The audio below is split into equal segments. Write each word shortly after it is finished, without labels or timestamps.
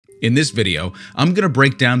In this video, I'm going to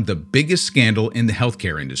break down the biggest scandal in the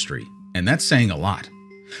healthcare industry, and that's saying a lot.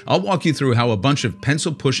 I'll walk you through how a bunch of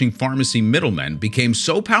pencil-pushing pharmacy middlemen became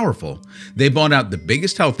so powerful, they bought out the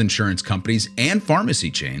biggest health insurance companies and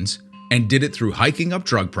pharmacy chains, and did it through hiking up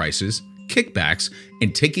drug prices, kickbacks,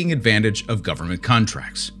 and taking advantage of government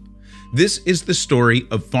contracts. This is the story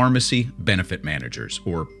of pharmacy benefit managers,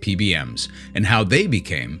 or PBMs, and how they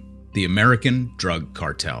became the American Drug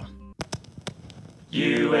Cartel.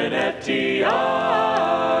 UNFTR.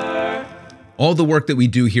 All the work that we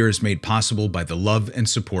do here is made possible by the love and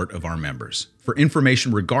support of our members. For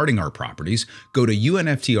information regarding our properties, go to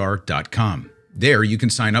UNFTR.com. There you can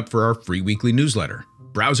sign up for our free weekly newsletter,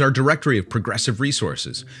 browse our directory of progressive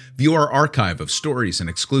resources, view our archive of stories and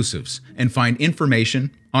exclusives, and find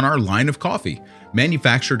information on our line of coffee,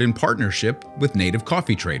 manufactured in partnership with native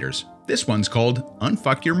coffee traders. This one's called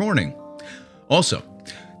Unfuck Your Morning. Also,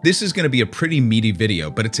 this is going to be a pretty meaty video,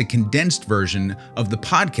 but it's a condensed version of the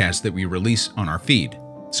podcast that we release on our feed.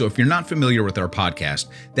 So if you're not familiar with our podcast,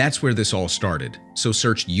 that's where this all started. So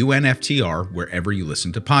search UNFTR wherever you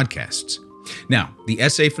listen to podcasts. Now, the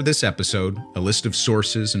essay for this episode, a list of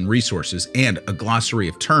sources and resources, and a glossary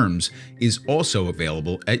of terms is also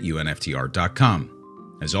available at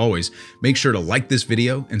UNFTR.com. As always, make sure to like this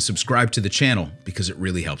video and subscribe to the channel because it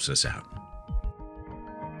really helps us out.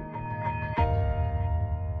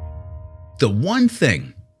 The one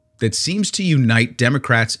thing that seems to unite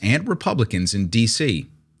Democrats and Republicans in D.C.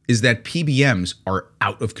 is that PBMs are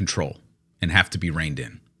out of control and have to be reined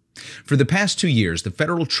in. For the past 2 years, the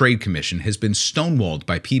Federal Trade Commission has been stonewalled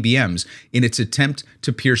by PBMs in its attempt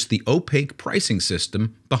to pierce the opaque pricing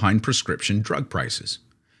system behind prescription drug prices.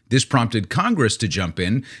 This prompted Congress to jump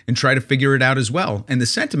in and try to figure it out as well, and the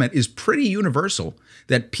sentiment is pretty universal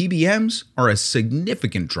that PBMs are a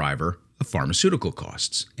significant driver of pharmaceutical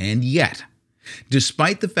costs. And yet,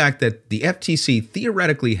 despite the fact that the FTC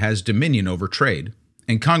theoretically has dominion over trade,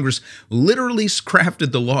 and Congress literally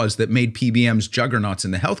crafted the laws that made PBMs juggernauts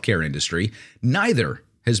in the healthcare industry, neither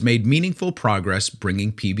has made meaningful progress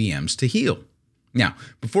bringing PBMs to heel. Now,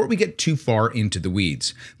 before we get too far into the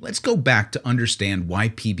weeds, let's go back to understand why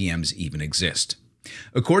PBMs even exist.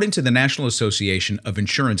 According to the National Association of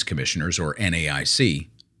Insurance Commissioners, or NAIC,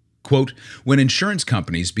 quote, when insurance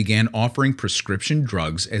companies began offering prescription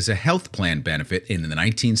drugs as a health plan benefit in the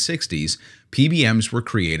 1960s, PBMs were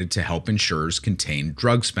created to help insurers contain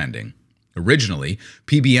drug spending. Originally,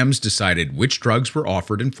 PBMs decided which drugs were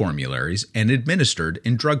offered in formularies and administered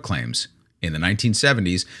in drug claims. In the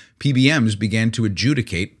 1970s, PBMs began to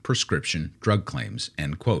adjudicate prescription drug claims,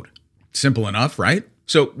 end quote. Simple enough, right?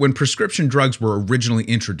 So when prescription drugs were originally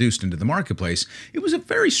introduced into the marketplace, it was a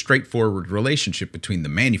very straightforward relationship between the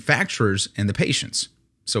manufacturers and the patients.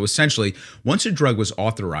 So essentially, once a drug was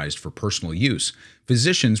authorized for personal use,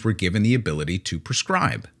 physicians were given the ability to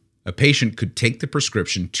prescribe. A patient could take the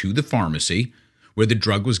prescription to the pharmacy, where the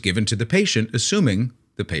drug was given to the patient, assuming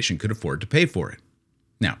the patient could afford to pay for it.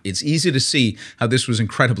 Now, it's easy to see how this was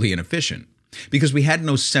incredibly inefficient. Because we had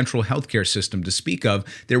no central healthcare system to speak of,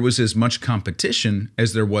 there was as much competition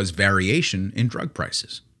as there was variation in drug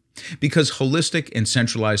prices. Because holistic and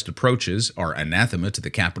centralized approaches are anathema to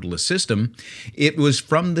the capitalist system, it was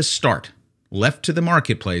from the start left to the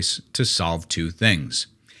marketplace to solve two things.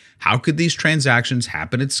 How could these transactions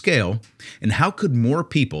happen at scale, and how could more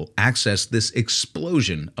people access this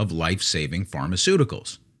explosion of life-saving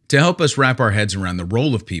pharmaceuticals? To help us wrap our heads around the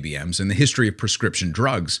role of PBMs and the history of prescription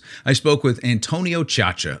drugs, I spoke with Antonio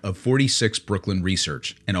Chacha of 46 Brooklyn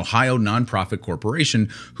Research, an Ohio nonprofit corporation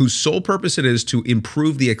whose sole purpose it is to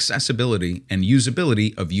improve the accessibility and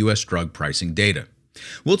usability of U.S. drug pricing data.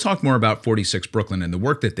 We'll talk more about 46 Brooklyn and the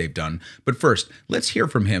work that they've done, but first, let's hear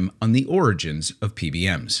from him on the origins of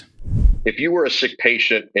PBMs. If you were a sick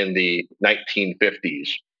patient in the 1950s,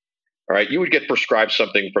 all right, you would get prescribed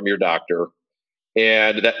something from your doctor,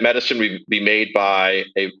 and that medicine would be made by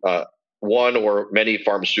one or many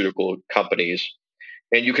pharmaceutical companies,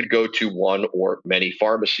 and you could go to one or many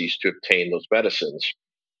pharmacies to obtain those medicines.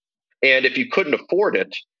 And if you couldn't afford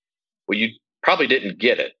it, well, you probably didn't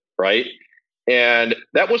get it, right? And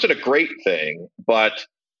that wasn't a great thing, but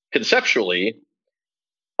conceptually,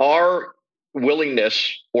 our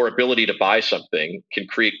willingness or ability to buy something can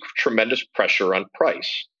create tremendous pressure on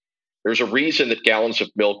price. There's a reason that gallons of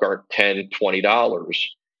milk aren't $10, $20,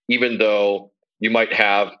 even though you might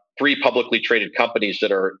have 3 publicly traded companies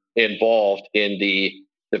that are involved in the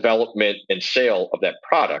development and sale of that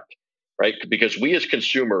product, right? Because we as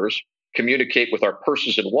consumers communicate with our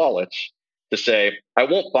purses and wallets to say, I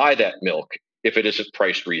won't buy that milk if it isn't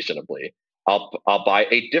priced reasonably. I'll buy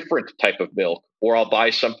a different type of milk, or I'll buy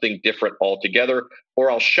something different altogether,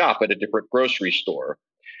 or I'll shop at a different grocery store.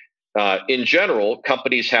 In general,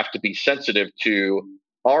 companies have to be sensitive to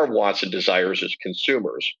our wants and desires as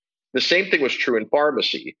consumers. The same thing was true in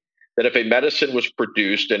pharmacy, that if a medicine was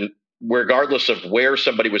produced, and regardless of where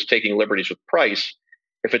somebody was taking liberties with price,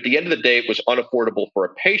 if at the end of the day it was unaffordable for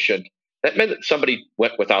a patient, that meant that somebody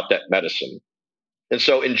went without that medicine. And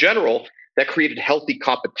so in general, that created healthy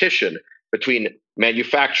competition between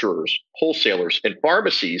manufacturers, wholesalers, and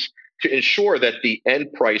pharmacies to ensure that the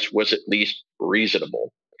end price was at least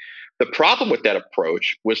reasonable. The problem with that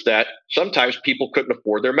approach was that sometimes people couldn't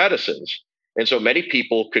afford their medicines. And so many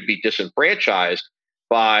people could be disenfranchised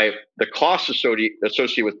by the costs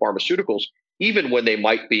associated with pharmaceuticals, even when they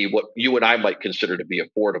might be what you and I might consider to be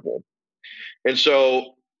affordable. And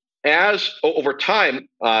so as over time,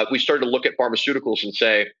 we started to look at pharmaceuticals and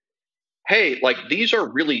say, hey, like these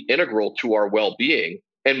are really integral to our well-being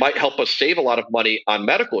and might help us save a lot of money on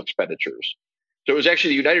medical expenditures. So it was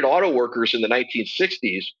actually the United Auto Workers in the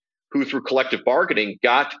 1960s who, through collective bargaining,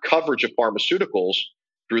 got coverage of pharmaceuticals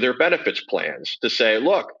through their benefits plans to say,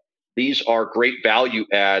 look, these are great value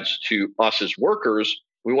adds to us as workers.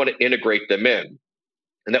 We want to integrate them in.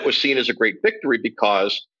 And that was seen as a great victory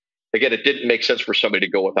because, again, it didn't make sense for somebody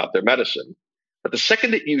to go without their medicine. But the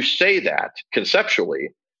second that you say that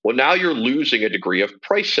conceptually, well, now you're losing a degree of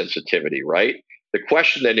price sensitivity, right? The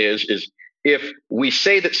question then is if we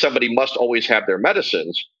say that somebody must always have their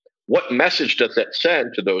medicines, what message does that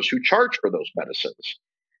send to those who charge for those medicines?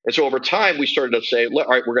 And so over time, we started to say, all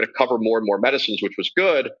right, we're going to cover more and more medicines, which was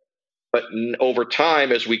good. But over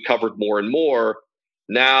time, as we covered more and more,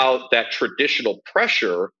 now that traditional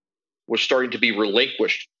pressure was starting to be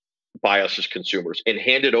relinquished by us as consumers and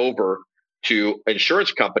handed over to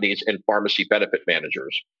insurance companies and pharmacy benefit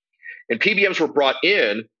managers. And PBMs were brought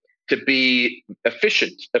in to be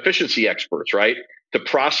efficiency experts, right? To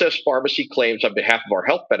process pharmacy claims on behalf of our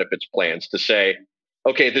health benefits plans to say,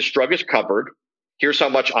 okay, this drug is covered. Here's how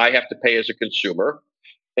much I have to pay as a consumer,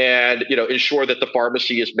 and ensure that the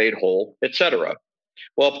pharmacy is made whole, et cetera.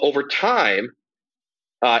 Well, over time,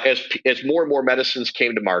 as more and more medicines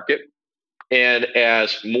came to market, and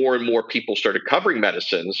as more and more people started covering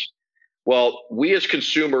medicines, well, we as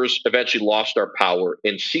consumers eventually lost our power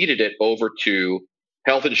and ceded it over to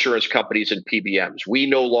health insurance companies and PBMs. We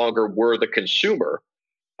no longer were the consumer.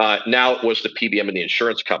 Now it was the PBM and the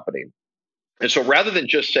insurance company. And so rather than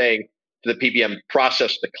just saying to the PBM,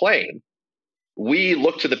 process the claim, we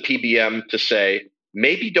look to the PBM to say,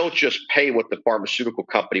 maybe don't just pay what the pharmaceutical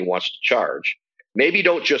company wants to charge. Maybe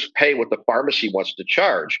don't just pay what the pharmacy wants to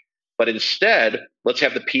charge, but instead, let's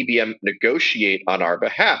have the PBM negotiate on our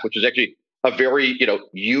behalf, which is actually a very,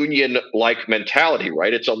 union-like mentality,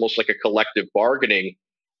 right? It's almost like a collective bargaining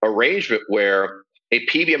arrangement where a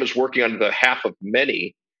PBM is working on behalf of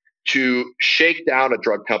many to shake down a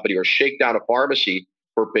drug company or shake down a pharmacy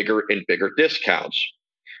for bigger and bigger discounts.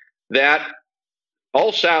 That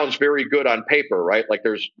all sounds very good on paper, right? Like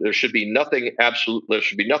there should be nothing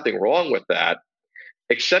wrong with that,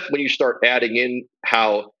 except when you start adding in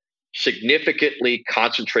how significantly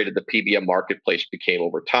concentrated the PBM marketplace became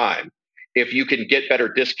over time. If you can get better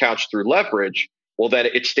discounts through leverage, well, then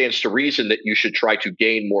it stands to reason that you should try to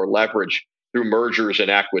gain more leverage through mergers and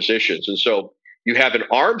acquisitions. And so you have an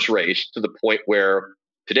arms race to the point where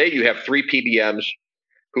today you have 3 PBMs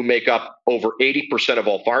who make up over 80% of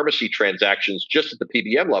all pharmacy transactions just at the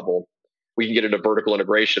PBM level. We can get into vertical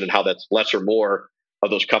integration and how that's less or more of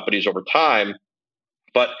those companies over time.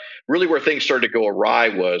 But really where things started to go awry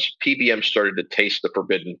was PBM started to taste the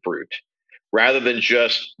forbidden fruit. Rather than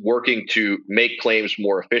just working to make claims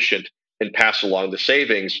more efficient and pass along the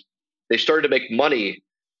savings, they started to make money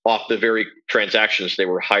off the very transactions they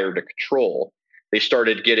were hired to control. They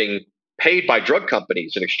started getting paid by drug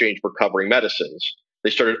companies in exchange for covering medicines. They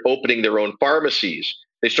started opening their own pharmacies.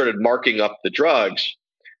 They started marking up the drugs.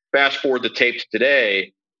 Fast forward the tapes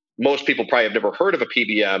today, most people probably have never heard of a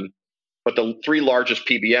PBM, but the 3 largest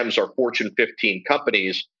PBMs are Fortune 15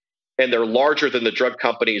 companies, and they're larger than the drug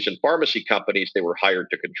companies and pharmacy companies they were hired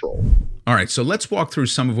to control. All right, so let's walk through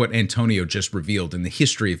some of what Antonio just revealed in the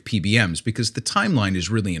history of PBMs, because the timeline is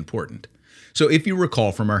really important. So if you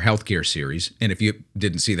recall from our healthcare series, and if you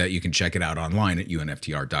didn't see that, you can check it out online at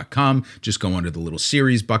UNFTR.com. Just go under the little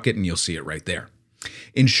series bucket and you'll see it right there.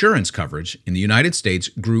 Insurance coverage in the United States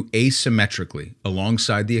grew asymmetrically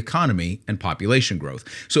alongside the economy and population growth.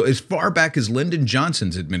 So as far back as Lyndon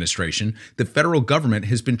Johnson's administration, the federal government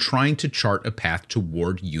has been trying to chart a path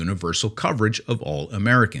toward universal coverage of all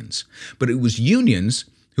Americans. But it was unions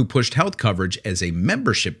who who pushed health coverage as a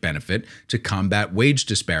membership benefit to combat wage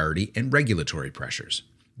disparity and regulatory pressures.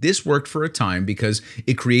 This worked for a time because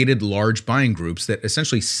it created large buying groups that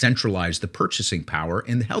essentially centralized the purchasing power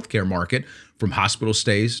in the healthcare market, from hospital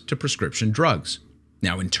stays to prescription drugs.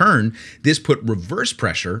 Now, in turn, this put reverse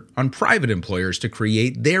pressure on private employers to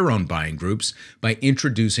create their own buying groups by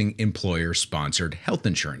introducing employer-sponsored health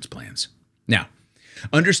insurance plans. Now,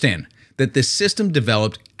 understand that the system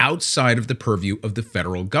developed outside of the purview of the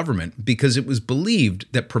federal government because it was believed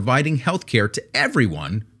that providing health care to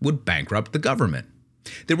everyone would bankrupt the government.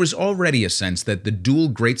 There was already a sense that the dual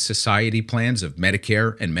Great Society plans of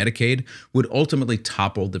Medicare and Medicaid would ultimately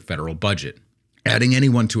topple the federal budget. Adding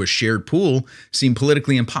anyone to a shared pool seemed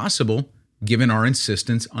politically impossible given our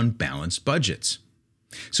insistence on balanced budgets.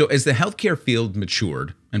 So as the healthcare field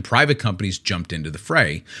matured and private companies jumped into the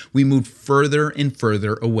fray, we moved further and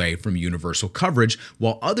further away from universal coverage,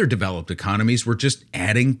 while other developed economies were just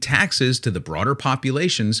adding taxes to the broader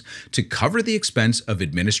populations to cover the expense of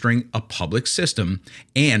administering a public system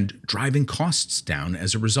and driving costs down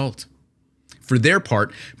as a result. For their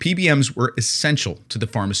part, PBMs were essential to the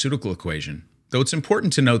pharmaceutical equation, though it's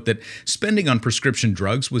important to note that spending on prescription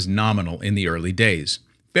drugs was nominal in the early days.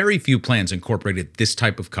 Very few plans incorporated this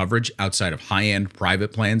type of coverage outside of high-end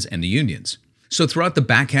private plans and the unions. So throughout the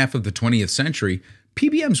back half of the 20th century,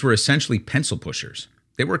 PBMs were essentially pencil pushers.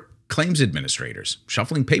 They were claims administrators,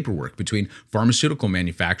 shuffling paperwork between pharmaceutical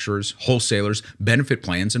manufacturers, wholesalers, benefit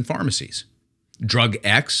plans, and pharmacies. Drug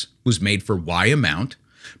X was made for Y amount,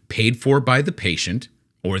 paid for by the patient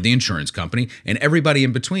or the insurance company, and everybody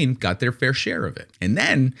in between got their fair share of it. And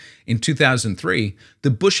then, in 2003,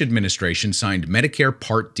 the Bush administration signed Medicare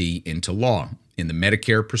Part D into law in the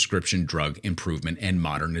Medicare Prescription Drug Improvement and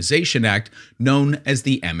Modernization Act, known as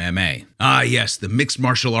the MMA. Ah yes, the Mixed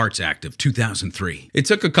Martial Arts Act of 2003. It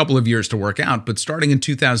took a couple of years to work out, but starting in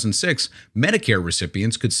 2006, Medicare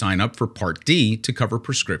recipients could sign up for Part D to cover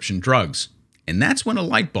prescription drugs. And that's when a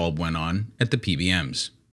light bulb went on at the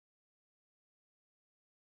PBMs.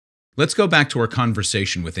 Let's go back to our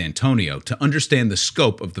conversation with Antonio to understand the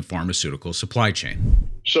scope of the pharmaceutical supply chain.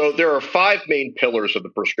 So there are 5 main pillars of the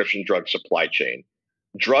prescription drug supply chain.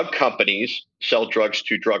 Drug companies sell drugs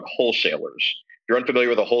to drug wholesalers. If you're unfamiliar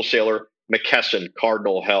with a wholesaler, McKesson,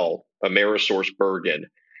 Cardinal Health, AmerisourceBergen,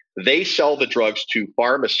 they sell the drugs to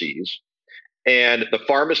pharmacies, and the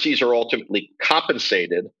pharmacies are ultimately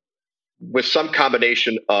compensated with some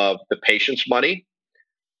combination of the patient's money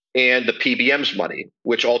and the PBM's money,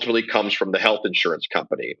 which ultimately comes from the health insurance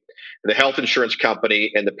company. The health insurance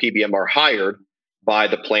company and the PBM are hired by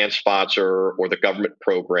the plan sponsor or the government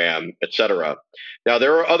program, et cetera. Now,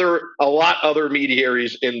 there are a lot other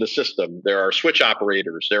intermediaries in the system. There are switch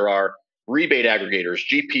operators, there are rebate aggregators,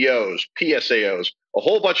 GPOs, PSAOs, a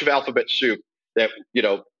whole bunch of alphabet soup that,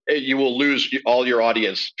 you will lose all your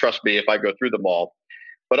audience, trust me, if I go through them all.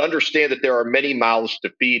 But understand that there are many mouths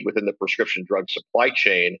to feed within the prescription drug supply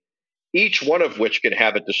chain, each one of which can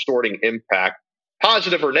have a distorting impact,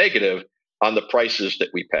 positive or negative, on the prices that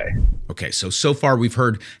we pay. Okay, so far we've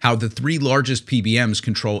heard how the 3 largest PBMs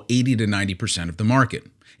control 80 to 90% of the market,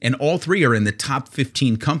 and all 3 are in the top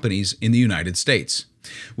 15 companies in the United States.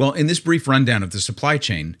 Well, in this brief rundown of the supply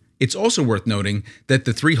chain, it's also worth noting that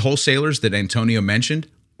the 3 wholesalers that Antonio mentioned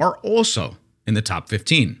are also in the top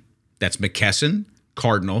 15. That's McKesson,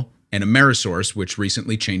 Cardinal, and Amerisource, which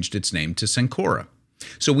recently changed its name to Cencora.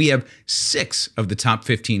 So we have 6 of the top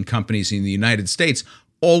 15 companies in the United States,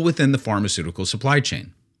 all within the pharmaceutical supply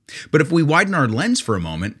chain. But if we widen our lens for a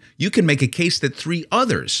moment, you can make a case that 3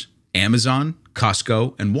 others, Amazon,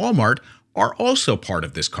 Costco, and Walmart, are also part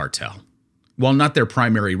of this cartel. While not their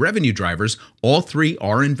primary revenue drivers, all 3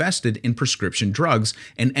 are invested in prescription drugs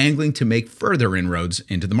and angling to make further inroads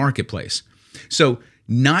into the marketplace. So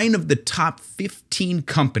 9 of the top 15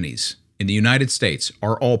 companies in the United States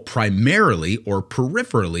are all primarily or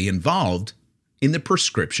peripherally involved in the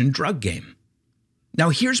prescription drug game. Now,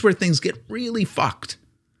 here's where things get really fucked.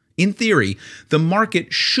 In theory, the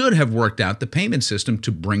market should have worked out the payment system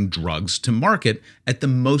to bring drugs to market at the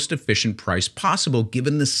most efficient price possible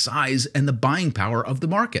given the size and the buying power of the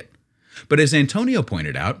market. But as Antonio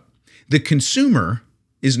pointed out, the consumer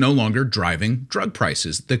is no longer driving drug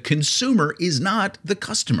prices. The consumer is not the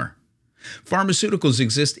customer. Pharmaceuticals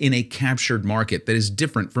exist in a captured market that is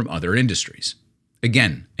different from other industries.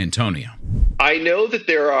 Again, Antonio. I know that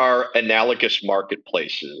there are analogous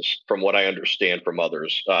marketplaces, from what I understand from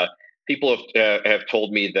others. People have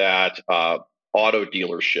told me that auto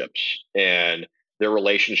dealerships and their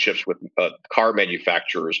relationships with car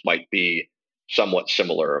manufacturers might be somewhat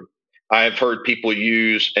similar. I've heard people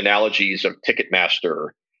use analogies of Ticketmaster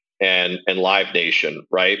and Live Nation,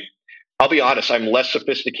 right? I'll be honest, I'm less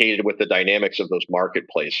sophisticated with the dynamics of those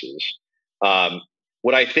marketplaces. Um,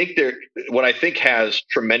 what I think there, what I think has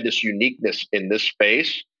tremendous uniqueness in this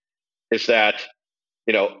space is that,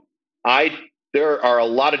 you know, I there are a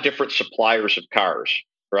lot of different suppliers of cars,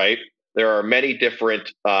 right? There are many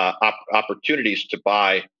different opportunities to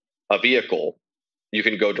buy a vehicle. You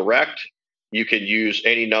can go direct. You can use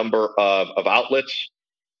any number of outlets.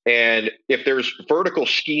 And if there's vertical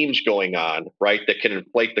schemes going on, right, that can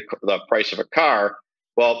inflate the price of a car,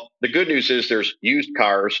 well, the good news is there's used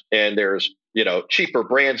cars and there's, you know, cheaper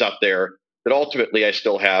brands out there that ultimately I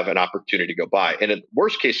still have an opportunity to go buy. And in the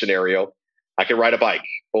worst case scenario, I could ride a bike,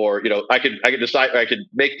 or, you know, I could decide, I could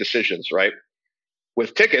make decisions, right?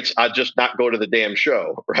 With tickets, I'd just not go to the damn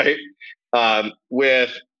show, right?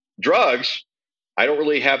 With drugs, I don't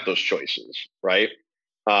really have those choices, right?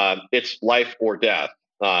 It's life or death.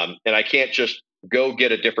 And I can't just go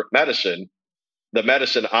get a different medicine. The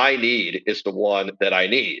medicine I need is the one that I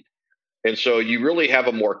need. And so you really have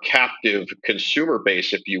a more captive consumer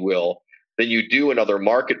base, if you will, than you do in other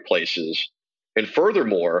marketplaces. And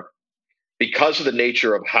furthermore, because of the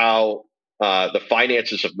nature of how the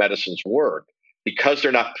finances of medicines work, because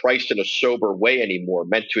they're not priced in a sober way anymore,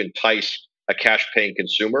 meant to entice a cash paying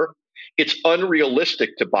consumer, it's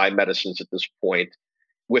unrealistic to buy medicines at this point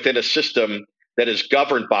within a system that is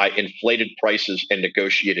governed by inflated prices and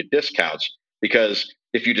negotiated discounts. Because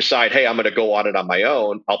if you decide, hey, I'm going to go on it on my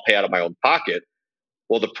own, I'll pay out of my own pocket,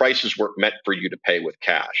 well, the prices weren't meant for you to pay with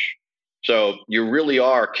cash. So you really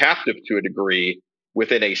are captive to a degree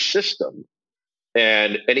within a system.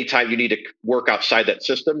 And anytime you need to work outside that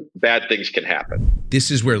system, bad things can happen.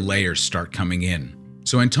 This is where layers start coming in.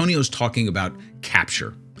 So Antonio's talking about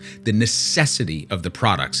capture, the necessity of the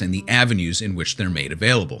products and the avenues in which they're made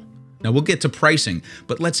available. Now we'll get to pricing,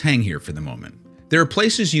 but let's hang here for the moment. There are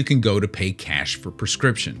places you can go to pay cash for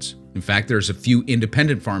prescriptions. In fact, there's a few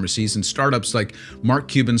independent pharmacies and startups like Mark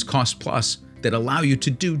Cuban's Cost Plus that allow you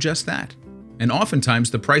to do just that. And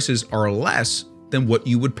oftentimes the prices are less than what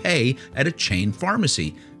you would pay at a chain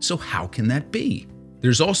pharmacy. So how can that be?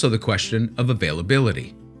 There's also the question of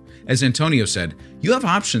availability. As Antonio said, you have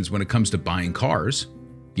options when it comes to buying cars.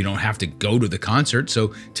 You don't have to go to the concert, so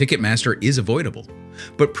Ticketmaster is avoidable.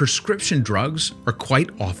 But prescription drugs are quite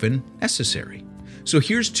often necessary. So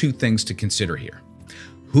here's two things to consider here.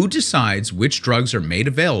 Who decides which drugs are made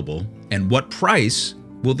available, and what price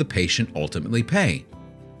will the patient ultimately pay?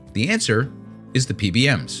 The answer is the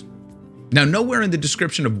PBMs. Now, nowhere in the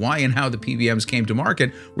description of why and how the PBMs came to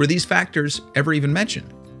market were these factors ever even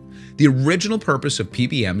mentioned. The original purpose of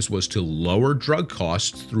PBMs was to lower drug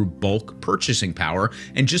costs through bulk purchasing power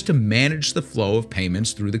and just to manage the flow of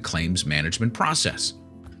payments through the claims management process.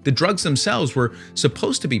 The drugs themselves were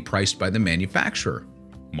supposed to be priced by the manufacturer,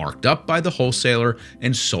 marked up by the wholesaler,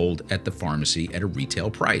 and sold at the pharmacy at a retail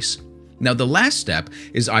price. Now, the last step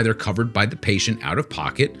is either covered by the patient out of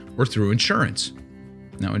pocket or through insurance.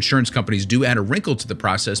 Now, insurance companies do add a wrinkle to the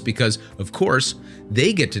process because, of course,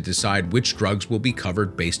 they get to decide which drugs will be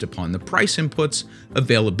covered based upon the price inputs,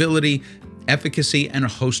 availability, efficacy, and a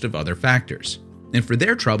host of other factors. And for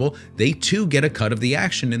their trouble, they too get a cut of the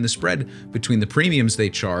action in the spread between the premiums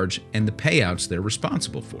they charge and the payouts they're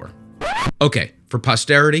responsible for. Okay, for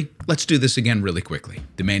posterity, let's do this again really quickly.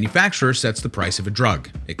 The manufacturer sets the price of a drug.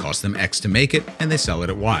 It costs them X to make it, and they sell it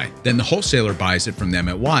at Y. Then the wholesaler buys it from them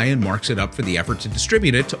at Y and marks it up for the effort to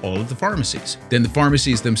distribute it to all of the pharmacies. Then the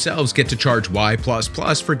pharmacies themselves get to charge Y++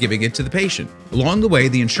 for giving it to the patient. Along the way,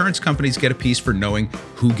 the insurance companies get a piece for knowing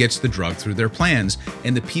who gets the drug through their plans,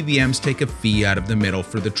 and the PBMs take a fee out of the middle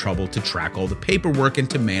for the trouble to track all the paperwork and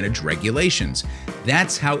to manage regulations.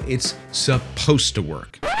 That's how it's supposed to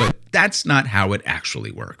work. But that's not how it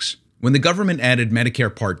actually works. When the government added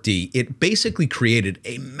Medicare Part D, it basically created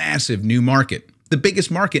a massive new market, the biggest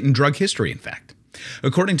market in drug history, in fact.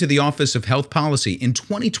 According to the Office of Health Policy, in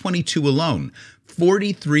 2022 alone,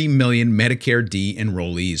 43 million Medicare D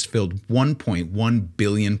enrollees filled 1.1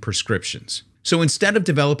 billion prescriptions. So instead of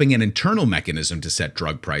developing an internal mechanism to set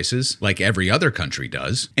drug prices, like every other country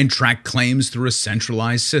does, and track claims through a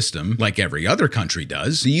centralized system, like every other country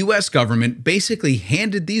does, the US government basically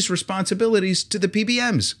handed these responsibilities to the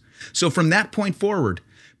PBMs. So from that point forward,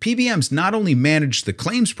 PBMs not only managed the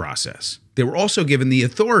claims process, they were also given the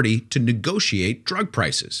authority to negotiate drug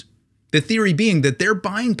prices. The theory being that their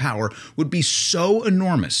buying power would be so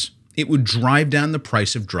enormous, it would drive down the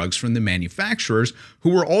price of drugs from the manufacturers, who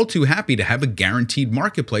were all too happy to have a guaranteed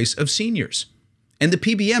marketplace of seniors. And the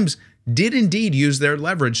PBMs did indeed use their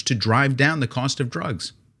leverage to drive down the cost of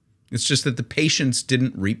drugs. It's just that the patients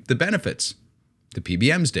didn't reap the benefits. The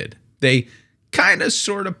PBMs did. They kind of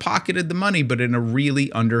sort of pocketed the money, but in a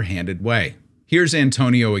really underhanded way. Here's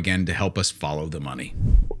Antonio again to help us follow the money.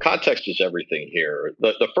 Context is everything here.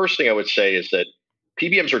 The first thing I would say is that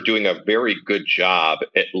PBMs are doing a very good job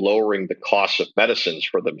at lowering the cost of medicines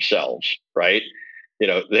for themselves, right?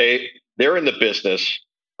 They're in the business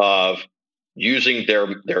of using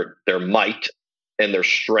their might and their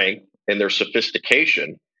strength and their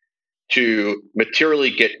sophistication to materially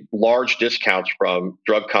get large discounts from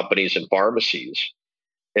drug companies and pharmacies,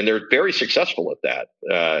 and they're very successful at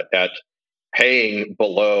that, at paying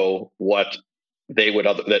below what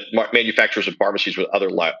that manufacturers and pharmacies would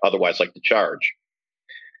otherwise like to charge.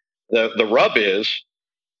 The rub is,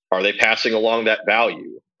 are they passing along that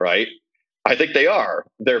value? Right? I think they are.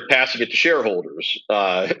 They're passing it to shareholders,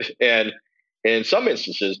 and in some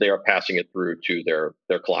instances, they are passing it through to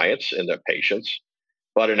their clients and their patients.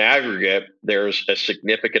 But in aggregate, there's a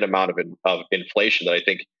significant amount of inflation that I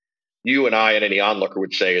think you and I and any onlooker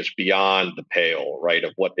would say is beyond the pale, right,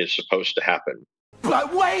 of what is supposed to happen.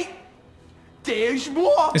 But wait, there's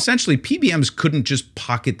more. Essentially, PBMs couldn't just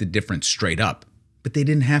pocket the difference straight up, but they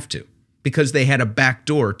didn't have to, because they had a back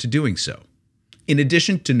door to doing so. In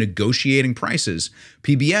addition to negotiating prices,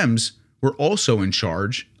 PBMs were also in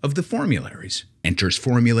charge of the formularies. Enters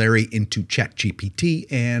formulary into ChatGPT,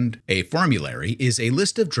 and a formulary is a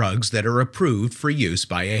list of drugs that are approved for use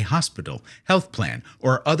by a hospital, health plan,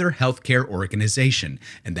 or other healthcare organization,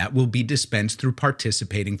 and that will be dispensed through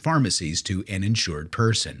participating pharmacies to an insured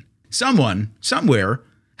person. Someone, somewhere,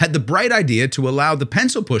 had the bright idea to allow the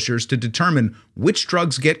pencil pushers to determine which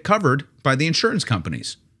drugs get covered by the insurance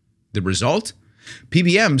companies. The result?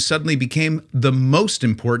 PBMs suddenly became the most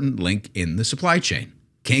important link in the supply chain.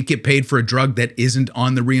 Can't get paid for a drug that isn't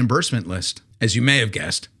on the reimbursement list. As you may have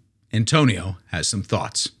guessed, Antonio has some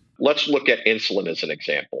thoughts. Let's look at insulin as an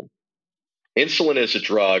example. Insulin is a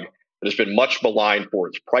drug that has been much maligned for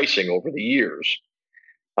its pricing over the years.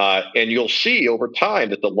 And you'll see over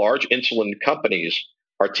time that the large insulin companies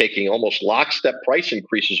are taking almost lockstep price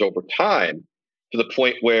increases over time, to the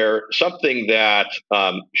point where something that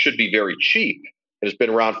should be very cheap and has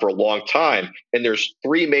been around for a long time, and there's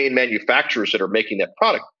three main manufacturers that are making that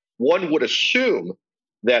product, one would assume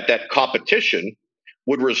that that competition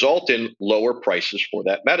would result in lower prices for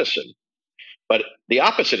that medicine. But the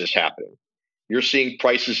opposite is happening. You're seeing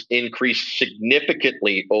prices increase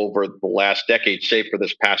significantly over the last decade, save for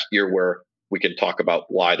this past year where we can talk about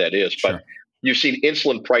why that is. Sure. But you've seen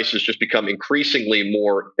insulin prices just become increasingly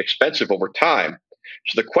more expensive over time.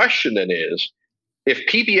 So the question then is, if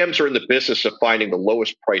PBMs are in the business of finding the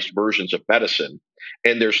lowest priced versions of medicine,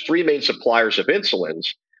 and there's three main suppliers of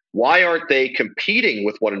insulins, why aren't they competing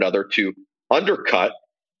with one another to undercut,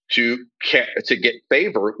 to get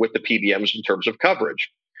favor with the PBMs in terms of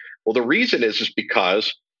coverage? Well, the reason is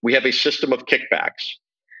because we have a system of kickbacks.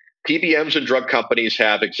 PBMs and drug companies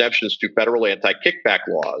have exemptions to federal anti-kickback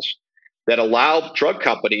laws that allow drug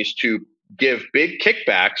companies to give big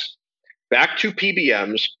kickbacks back to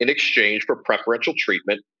PBMs in exchange for preferential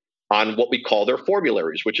treatment on what we call their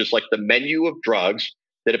formularies, which is like the menu of drugs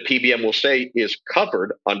that a PBM will say is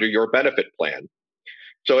covered under your benefit plan.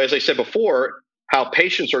 So as I said before, how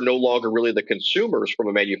patients are no longer really the consumers from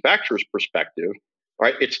a manufacturer's perspective,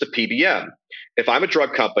 right? It's the PBM. If I'm a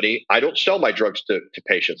drug company, I don't sell my drugs to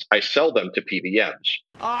patients. I sell them to PBMs.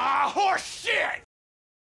 Horse shit!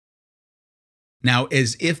 Now,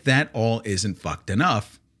 as if that all isn't fucked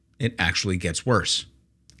enough, it actually gets worse.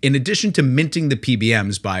 In addition to minting the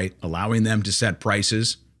PBMs by allowing them to set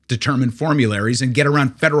prices, determine formularies, and get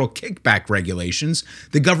around federal kickback regulations,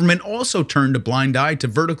 the government also turned a blind eye to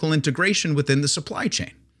vertical integration within the supply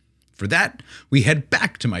chain. For that, we head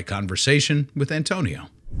back to my conversation with Antonio.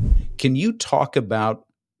 Can you talk about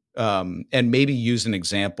and maybe use an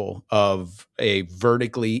example of a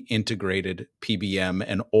vertically integrated PBM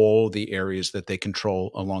and all the areas that they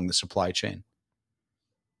control along the supply chain?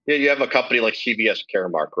 Yeah, you have a company like CVS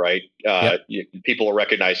Caremark, right? Yep. People will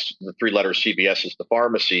recognize the three letters CVS is the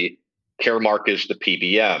pharmacy, Caremark is the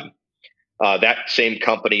PBM. That same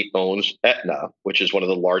company owns Aetna, which is one of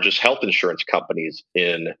the largest health insurance companies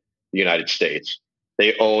in the United States.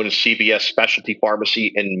 They own CVS Specialty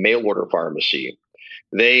Pharmacy and Mail Order Pharmacy.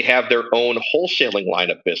 They have their own wholesaling line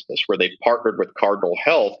of business where they partnered with Cardinal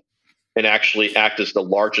Health and actually act as the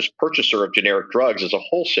largest purchaser of generic drugs as a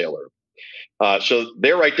wholesaler. So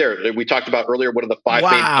they're right there. We talked about earlier, one of the five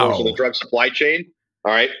main pillars of the drug supply chain.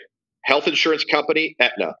 All right. Health insurance company,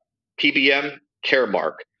 Aetna. PBM,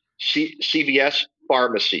 Caremark. CVS,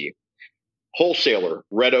 Pharmacy. Wholesaler,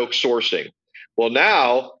 Red Oak Sourcing. Well,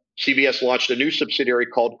 now CVS launched a new subsidiary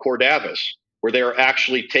called Cordavis. where they are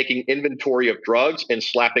actually taking inventory of drugs and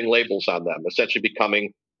slapping labels on them, essentially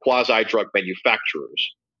becoming quasi-drug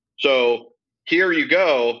manufacturers. So here you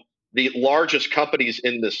go. The largest companies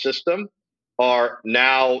in the system are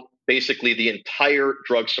now basically the entire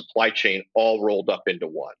drug supply chain all rolled up into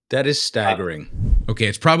one. That is staggering. Okay,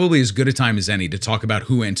 it's probably as good a time as any to talk about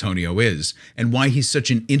who Antonio is and why he's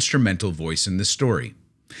such an instrumental voice in this story.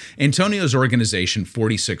 Antonio's organization,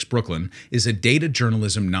 46 Brooklyn, is a data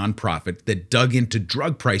journalism nonprofit that dug into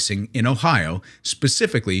drug pricing in Ohio,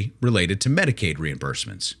 specifically related to Medicaid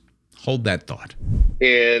reimbursements. Hold that thought.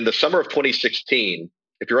 In the summer of 2016,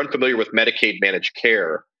 if you're unfamiliar with Medicaid managed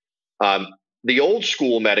care, the old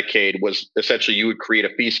school Medicaid was essentially you would create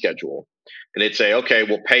a fee schedule and they'd say, okay,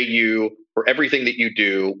 we'll pay you for everything that you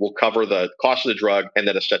do. We'll cover the cost of the drug and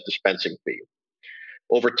then a set dispensing fee.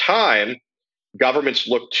 Over time, governments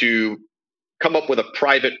looked to come up with a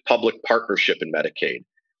private-public partnership in Medicaid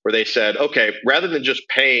where they said, okay, rather than just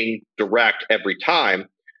paying direct every time,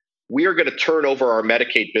 we are going to turn over our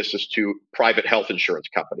Medicaid business to private health insurance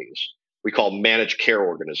companies. We call managed care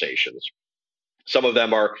organizations. Some of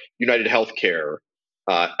them are United Healthcare,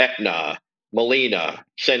 Aetna, Molina,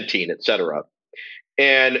 Centene, et cetera.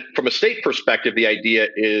 And from a state perspective, the idea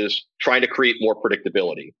is trying to create more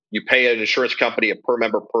predictability. You pay an insurance company a per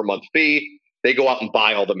member per month fee. They go out and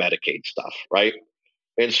buy all the Medicaid stuff, right?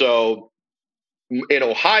 And so in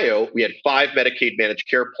Ohio, we had 5 Medicaid managed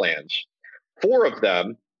care plans. 4 of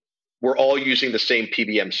them were all using the same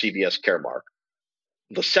PBM CVS Caremark.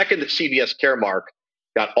 The second that CVS Caremark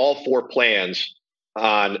got all 4 plans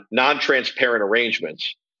on non-transparent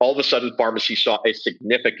arrangements, all of a sudden pharmacies saw a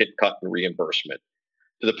significant cut in reimbursement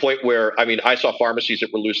to the point where, I saw pharmacies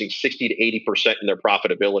that were losing 60 to 80% in their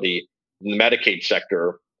profitability in the Medicaid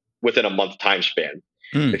sector within a month time span.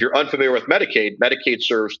 If you're unfamiliar with Medicaid, Medicaid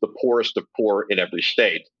serves the poorest of poor in every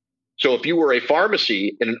state. So if you were a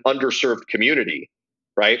pharmacy in an underserved community,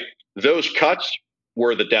 right, those cuts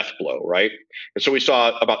were the death blow, right? And so we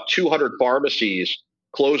saw about 200 pharmacies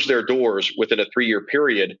close their doors within a 3-year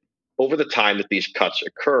period over the time that these cuts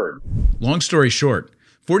occurred. Long story short,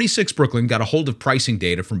 46 Brooklyn got a hold of pricing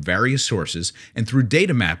data from various sources and through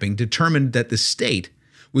data mapping determined that the state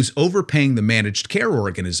was overpaying the managed care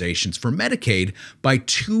organizations for Medicaid by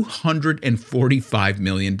 $245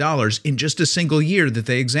 million in just a single year that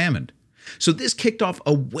they examined. So this kicked off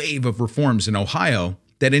a wave of reforms in Ohio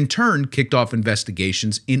that in turn kicked off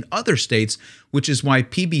investigations in other states, which is why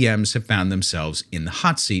PBMs have found themselves in the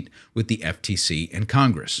hot seat with the FTC and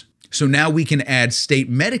Congress. So now we can add state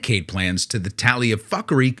Medicaid plans to the tally of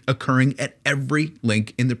fuckery occurring at every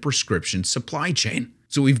link in the prescription supply chain.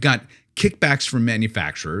 So we've got kickbacks from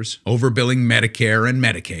manufacturers, overbilling Medicare and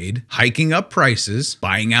Medicaid, hiking up prices,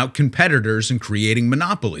 buying out competitors and creating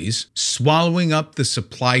monopolies, swallowing up the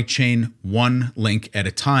supply chain one link at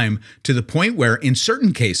a time to the point where, in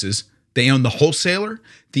certain cases, they own the wholesaler,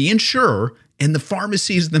 the insurer, and the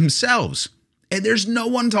pharmacies themselves. And there's no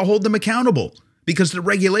one to hold them accountable because the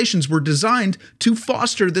regulations were designed to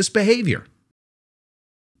foster this behavior.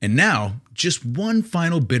 And now, just one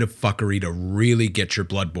final bit of fuckery to really get your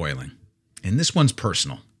blood boiling. And this one's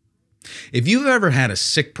personal. If you've ever had a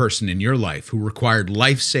sick person in your life who required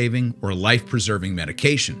life-saving or life-preserving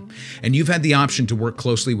medication, and you've had the option to work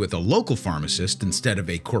closely with a local pharmacist instead of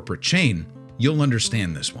a corporate chain, you'll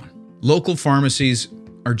understand this one. Local pharmacies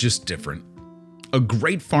are just different. A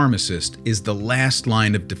great pharmacist is the last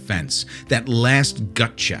line of defense, that last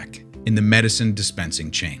gut check in the medicine dispensing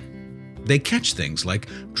chain. They catch things like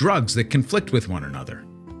drugs that conflict with one another,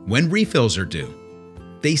 when refills are due.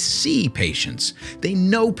 They see patients. They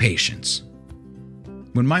know patients.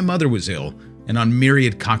 When my mother was ill and on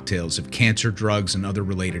myriad cocktails of cancer drugs and other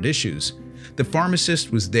related issues, the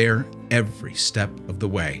pharmacist was there every step of the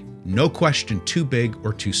way. No question too big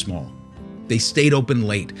or too small. They stayed open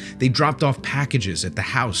late. They dropped off packages at the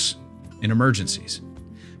house in emergencies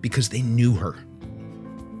because they knew her.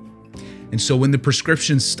 And so when the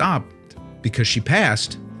prescriptions stopped because she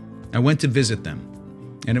passed, I went to visit them.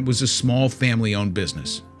 And it was a small family-owned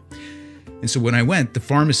business. And so when I went, the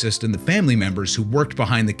pharmacist and the family members who worked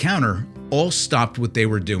behind the counter all stopped what they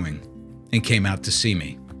were doing and came out to see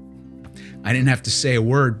me. I didn't have to say a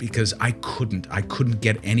word because I couldn't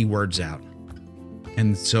get any words out.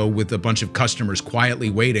 And so with a bunch of customers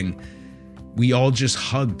quietly waiting, we all just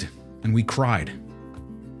hugged and we cried.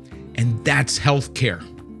 And that's healthcare.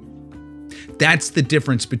 That's the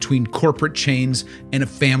difference between corporate chains and a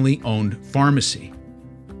family-owned pharmacy.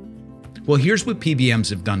 Well, here's what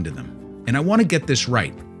PBMs have done to them, and I want to get this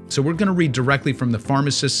right. So we're going to read directly from the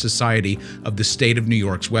Pharmacists Society of the State of New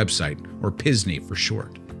York's website, or PSNY for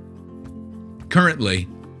short. Currently,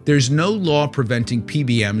 There's no law preventing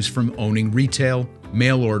PBMs from owning retail,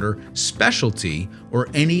 mail order, specialty, or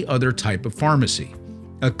any other type of pharmacy.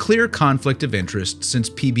 A clear conflict of interest since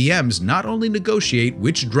PBMs not only negotiate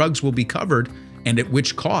which drugs will be covered and at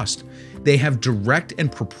which cost, they have direct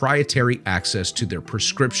and proprietary access to their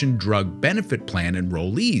prescription drug benefit plan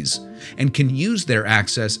enrollees and can use their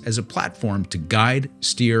access as a platform to guide,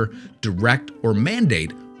 steer, direct, or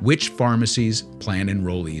mandate which pharmacies plan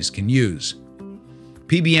enrollees can use.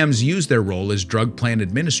 PBMs use their role as drug plan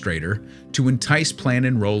administrator to entice plan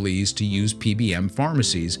enrollees to use PBM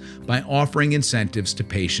pharmacies by offering incentives to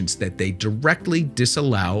patients that they directly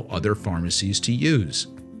disallow other pharmacies to use.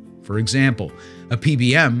 For example, a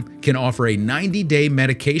PBM can offer a 90-day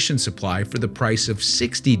medication supply for the price of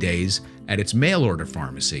 60 days at its mail-order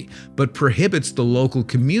pharmacy, but prohibits the local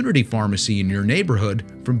community pharmacy in your neighborhood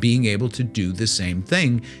from being able to do the same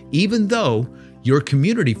thing, even though your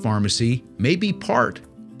community pharmacy may be part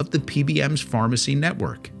of the PBM's pharmacy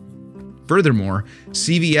network. Furthermore,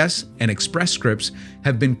 CVS and Express Scripts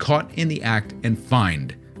have been caught in the act and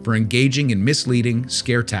fined for engaging in misleading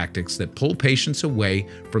scare tactics that pull patients away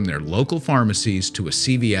from their local pharmacies to a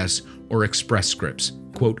CVS or Express Scripts,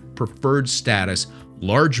 quote, preferred status,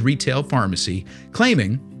 large retail pharmacy,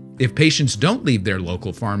 claiming if patients don't leave their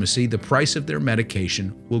local pharmacy, the price of their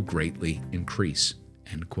medication will greatly increase,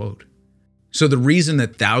 end quote. So the reason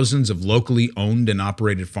that thousands of locally owned and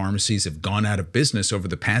operated pharmacies have gone out of business over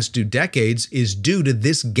the past 2 decades is due to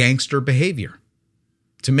this gangster behavior.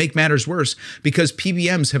 To make matters worse, because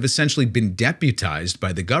PBMs have essentially been deputized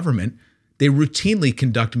by the government, they routinely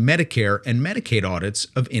conduct Medicare and Medicaid audits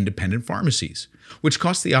of independent pharmacies, which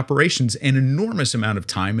cost the operations an enormous amount of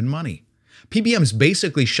time and money. PBMs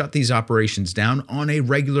basically shut these operations down on a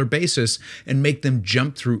regular basis and make them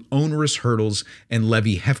jump through onerous hurdles and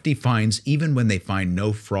levy hefty fines even when they find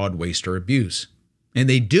no fraud, waste, or abuse. And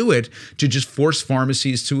they do it to just force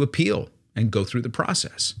pharmacies to appeal and go through the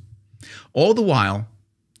process. All the while,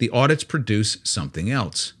 the audits produce something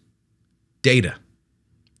else: data.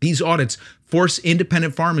 These audits force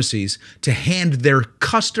independent pharmacies to hand their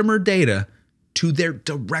customer data to their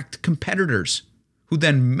direct competitors, who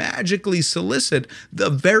then magically solicit the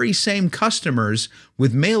very same customers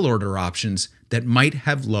with mail order options that might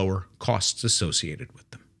have lower costs associated with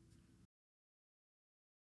them.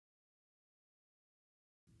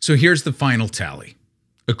 So here's the final tally.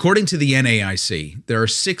 According to the NAIC, there are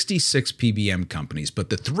 66 PBM companies, but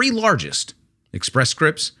the 3 largest, Express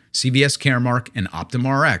Scripts, CVS Caremark, and Optum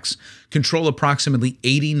Rx, control approximately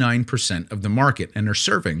 89% of the market and are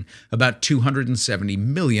serving about 270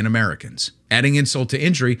 million Americans. Adding insult to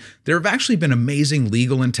injury, there have actually been amazing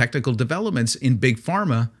legal and technical developments in Big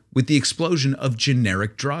Pharma with the explosion of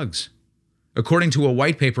generic drugs. According to a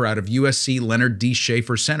white paper out of USC Leonard D.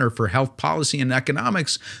 Schaefer Center for Health Policy and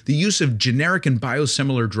Economics, the use of generic and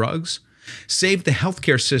biosimilar drugs saved the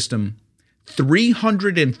healthcare system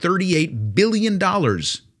 $338 billion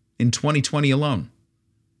in 2020 alone.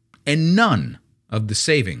 And none of the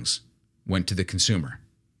savings went to the consumer.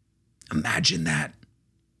 Imagine that.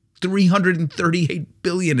 $338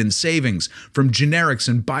 billion in savings from generics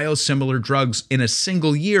and biosimilar drugs in a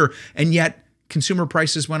single year, and yet consumer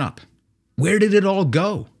prices went up. Where did it all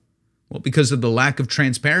go? Well, because of the lack of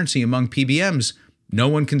transparency among PBMs, no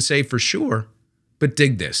one can say for sure. But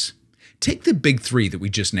dig this. Take the big 3 that we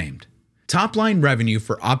just named. Top-line revenue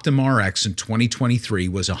for Optum Rx in 2023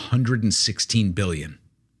 was $116 billion.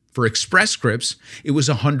 For Express Scripts, it was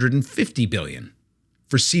 $150 billion.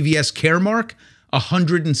 For CVS Caremark,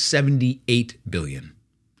 $178 billion.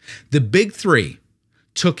 The big 3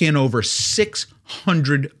 took in over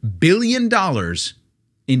 $600 billion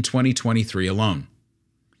in 2023 alone.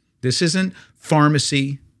 This isn't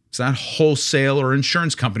pharmacy, it's not wholesale or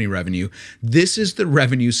insurance company revenue. This is the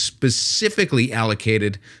revenue specifically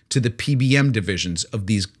allocated to the PBM divisions of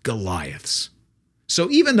these Goliaths.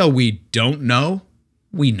 So even though we don't know,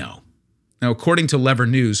 we know. Now, according to Lever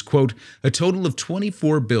News, quote, a total of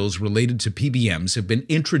 24 bills related to PBMs have been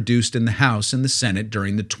introduced in the House and the Senate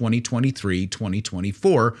during the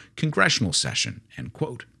 2023-2024 congressional session, end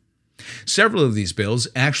quote. Several of these bills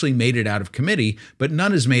actually made it out of committee, but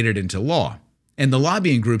none has made it into law. And the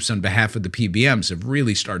lobbying groups on behalf of the PBMs have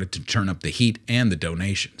really started to turn up the heat and the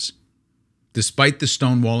donations. Despite the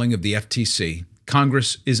stonewalling of the FTC,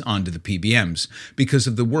 Congress is onto the PBMs because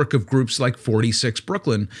of the work of groups like 46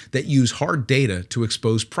 Brooklyn that use hard data to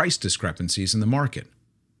expose price discrepancies in the market.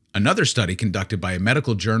 Another study conducted by a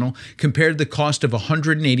medical journal compared the cost of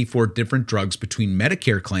 184 different drugs between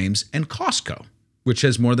Medicare claims and Costco, which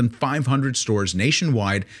has more than 500 stores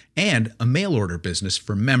nationwide and a mail order business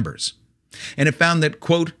for members. And it found that,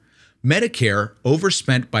 quote, Medicare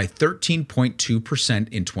overspent by 13.2%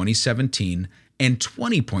 in 2017 and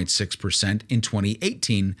 20.6% in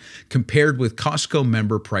 2018 compared with Costco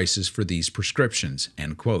member prices for these prescriptions,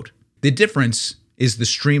 end quote. The difference is the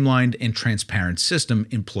streamlined and transparent system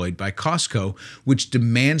employed by Costco, which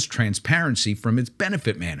demands transparency from its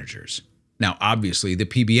benefit managers. Now, obviously, the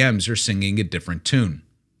PBMs are singing a different tune.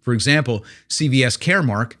 For example, CVS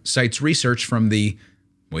Caremark cites research from the,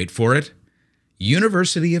 wait for it,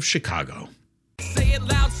 University of Chicago. Say it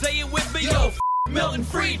loud, say it with me, yo, Milton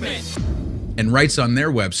Friedman. And writes on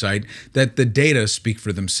their website that the data speak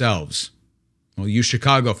for themselves. Well,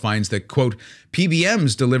 UChicago finds that, quote,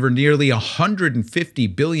 PBMs deliver nearly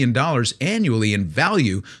 $150 billion annually in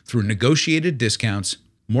value through negotiated discounts,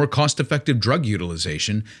 more cost-effective drug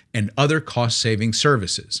utilization, and other cost-saving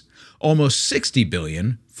services. Almost $60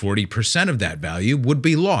 billion, 40% of that value, would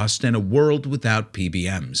be lost in a world without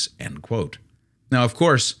PBMs, end quote. Now, of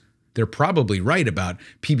course, they're probably right about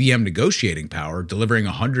PBM negotiating power delivering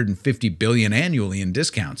 $150 billion annually in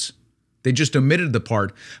discounts. They just omitted the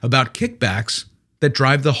part about kickbacks that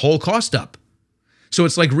drive the whole cost up. So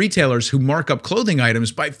it's like retailers who mark up clothing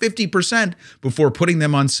items by 50% before putting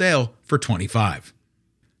them on sale for 25%.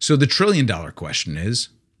 So the trillion-dollar question is,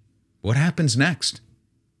 what happens next?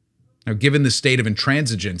 Now, given the state of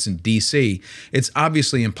intransigence in D.C., it's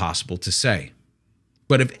obviously impossible to say.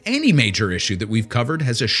 But if any major issue that we've covered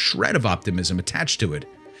has a shred of optimism attached to it,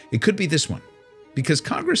 it could be this one, because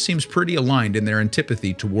Congress seems pretty aligned in their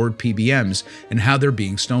antipathy toward PBMs and how they're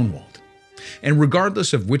being stonewalled. And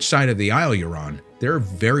regardless of which side of the aisle you're on, there are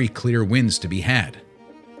very clear wins to be had.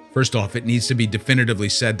 First off, it needs to be definitively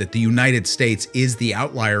said that the United States is the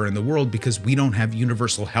outlier in the world because we don't have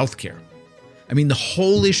universal health care. I mean, the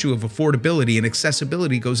whole issue of affordability and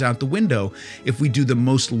accessibility goes out the window if we do the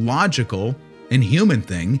most logical and human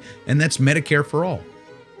thing, and that's Medicare for all.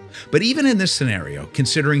 But even in this scenario,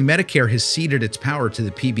 considering Medicare has ceded its power to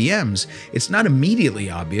the PBMs, it's not immediately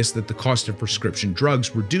obvious that the cost of prescription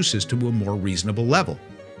drugs reduces to a more reasonable level.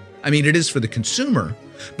 I mean, it is for the consumer,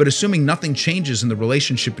 but assuming nothing changes in the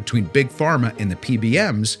relationship between Big Pharma and the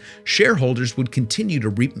PBMs, shareholders would continue to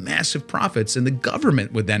reap massive profits and the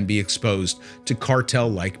government would then be exposed to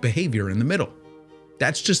cartel-like behavior in the middle.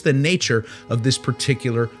 That's just the nature of this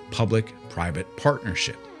particular public-private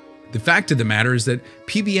partnership. The fact of the matter is that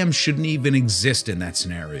PBMs shouldn't even exist in that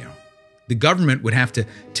scenario. The government would have to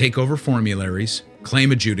take over formularies,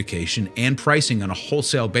 claim adjudication, and pricing on a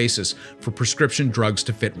wholesale basis for prescription drugs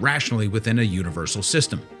to fit rationally within a universal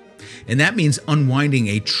system. And that means unwinding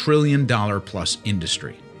a $1 trillion-plus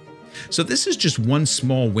industry. So this is just one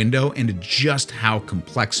small window into just how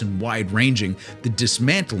complex and wide-ranging the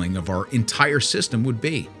dismantling of our entire system would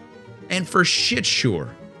be. And for shit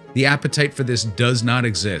sure, the appetite for this does not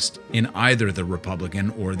exist in either the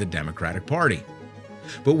Republican or the Democratic Party.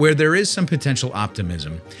 But where there is some potential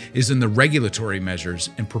optimism is in the regulatory measures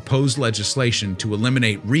and proposed legislation to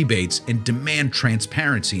eliminate rebates and demand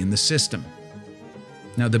transparency in the system.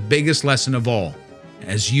 Now, the biggest lesson of all,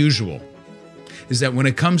 as usual, is that when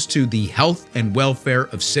it comes to the health and welfare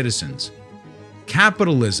of citizens,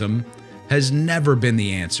 capitalism has never been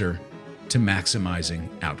the answer to maximizing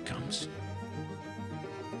outcomes.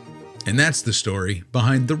 And that's the story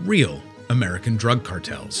behind the real American drug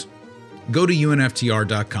cartels. Go to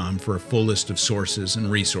UNFTR.com for a full list of sources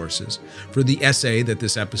and resources, for the essay that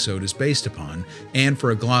this episode is based upon, and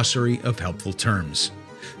for a glossary of helpful terms.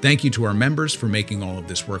 Thank you to our members for making all of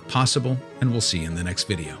this work possible, and we'll see you in the next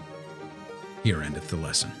video. Here endeth the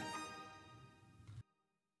lesson.